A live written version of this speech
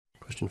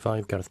Question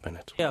 5, Gareth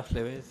Bennett. Diolch,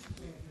 Llywydd.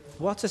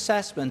 What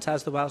assessment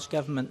has the Welsh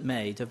Government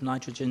made of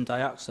nitrogen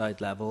dioxide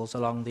levels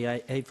along the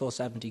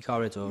A470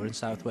 corridor in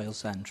South Wales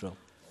Central?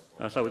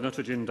 So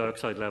nitrogen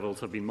dioxide levels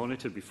have been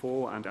monitored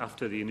before and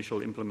after the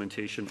initial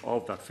implementation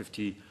of that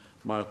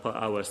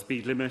 50-mile-per-hour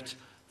speed limit.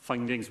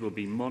 Findings will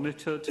be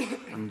monitored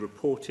and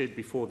reported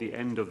before the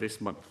end of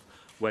this month,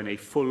 when a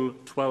full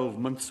 12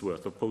 months'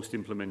 worth of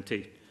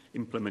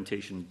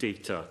post-implementation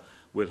data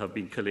will have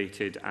been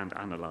collated and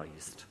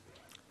analysed.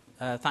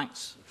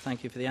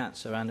 Thank you for the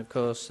answer. And of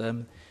course,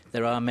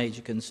 there are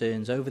major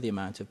concerns over the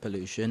amount of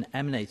pollution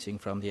emanating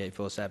from the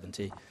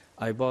A470.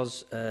 I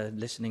was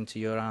listening to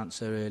your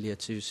answer earlier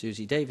to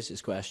Susie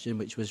Davis's question,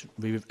 which was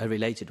a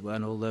related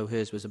one, although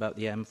hers was about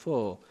the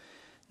M4.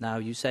 Now,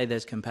 you say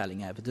there's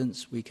compelling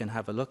evidence. We can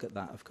have a look at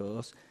that, of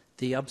course.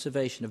 The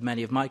observation of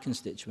many of my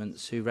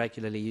constituents who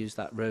regularly use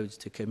that road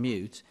to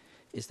commute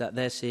is that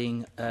they're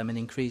seeing an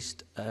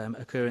increased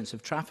occurrence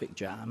of traffic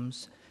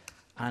jams.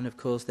 And, of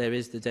course, there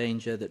is the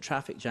danger that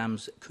traffic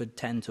jams could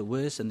tend to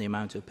worsen the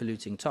amount of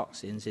polluting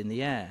toxins in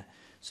the air.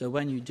 So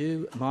when you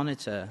do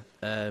monitor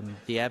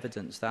the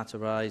evidence that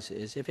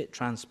arises, if it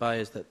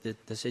transpires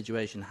that the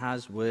situation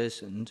has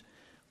worsened,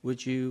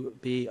 would you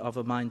be of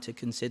a mind to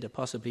consider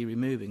possibly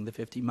removing the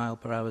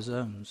 50-mile-per-hour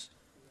zones?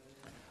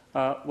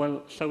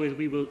 Well, Llywydd,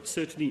 we will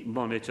certainly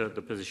monitor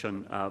the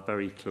position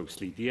very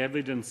closely. The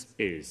evidence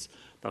is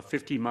that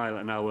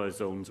 50-mile-an-hour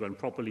zones, when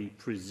properly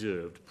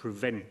preserved,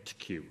 prevent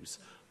queues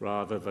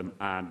rather than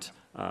add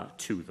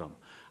to them.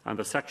 And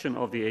the section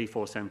of the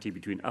A470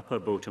 between Upper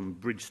Boat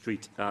and Bridge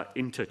Street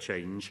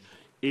interchange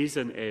is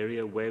an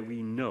area where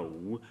we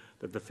know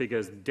that the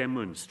figures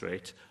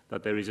demonstrate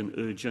that there is an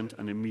urgent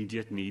and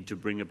immediate need to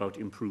bring about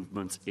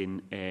improvements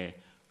in air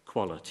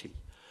quality.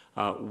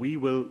 We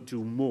will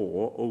do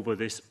more over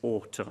this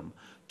autumn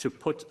to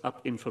put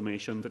up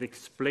information that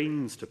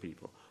explains to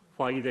people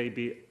why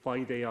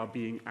they are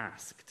being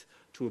asked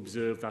to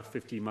observe that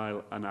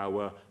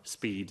 50-mile-an-hour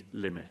speed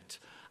limit,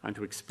 and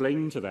to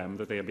explain to them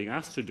that they are being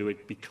asked to do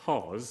it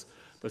because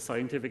the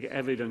scientific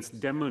evidence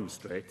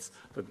demonstrates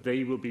that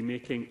they will be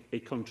making a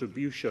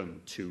contribution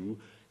to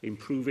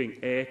improving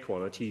air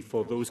quality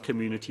for those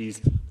communities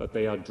that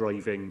they are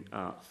driving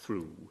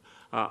through.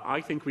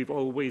 I think we've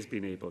always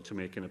been able to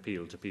make an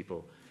appeal to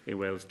people in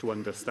Wales to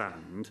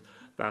understand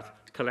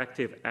that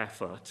collective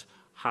effort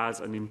has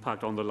an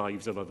impact on the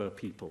lives of other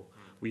people.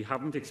 We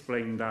haven't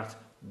explained that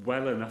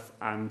well enough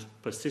and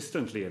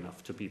persistently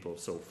enough to people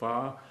so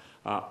far.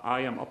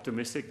 I am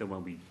optimistic that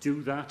when we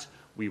do that,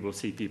 we will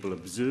see people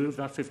observe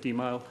that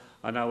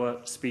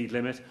 50-mile-an-hour speed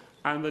limit,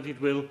 and that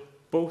it will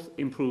both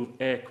improve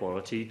air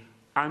quality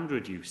and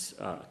reduce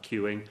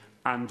queuing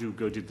and do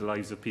good in the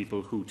lives of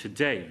people who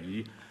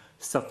today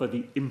suffer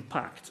the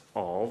impact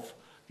of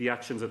the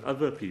actions that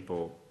other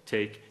people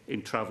take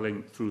in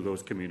travelling through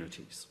those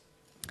communities.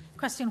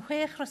 Question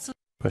 6.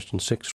 Question 6.